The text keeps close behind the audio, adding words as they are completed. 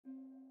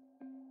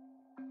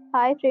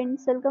Hi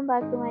friends, welcome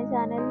back to my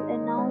channel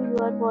and now you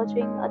are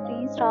watching a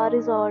 3-star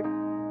resort.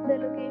 The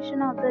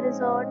location of the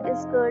resort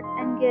is good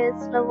and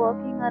guests love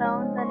walking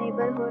around the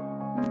neighborhood.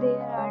 There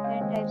are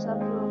 10 types of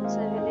rooms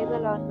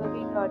available on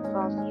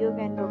booking.com. You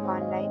can book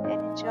online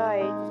and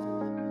enjoy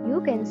it. You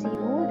can see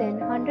more than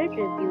 100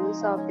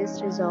 reviews of this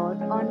resort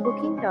on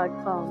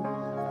booking.com.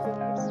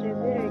 Its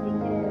review rating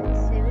is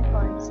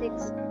 7.6,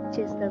 which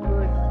is the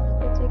good.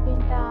 The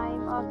check-in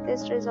time of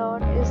this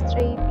resort is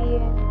 3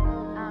 p.m.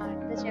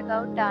 The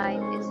checkout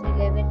time is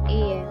 11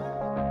 a.m.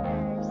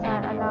 Pets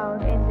are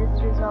allowed in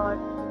this resort.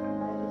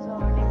 The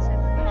resort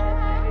accepts major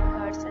credit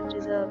cards and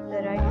reserves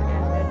the right to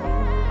temporarily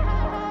hold an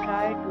amount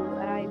prior to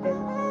arrival.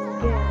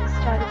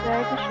 Guests are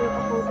required to show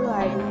a photo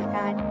ID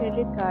and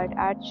credit card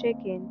at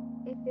check-in.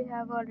 If you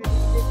have already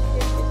visited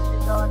this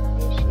resort,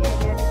 please share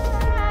your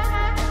experience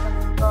in the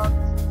comment box.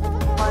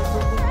 For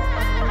booking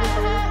or more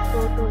details,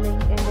 go to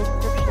link in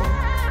description.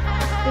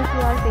 If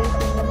you are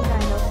facing any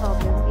kind of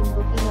problem in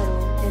booking a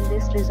room in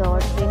this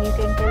resort, then you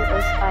can tell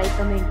us by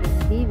commenting.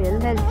 We will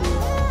help you.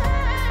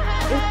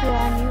 If you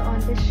are new on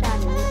this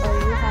channel or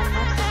you have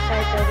not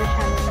subscribed our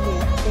channel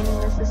yet, then you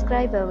must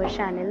subscribe our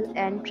channel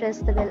and press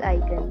the bell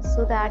icon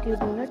so that you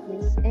do not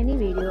miss any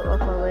video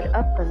of our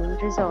upcoming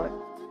resort.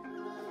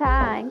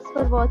 Thanks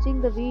for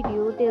watching the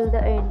video till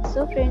the end.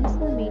 So friends,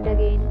 will meet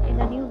again in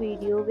a new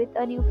video with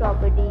a new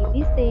property.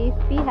 Be safe,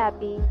 be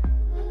happy.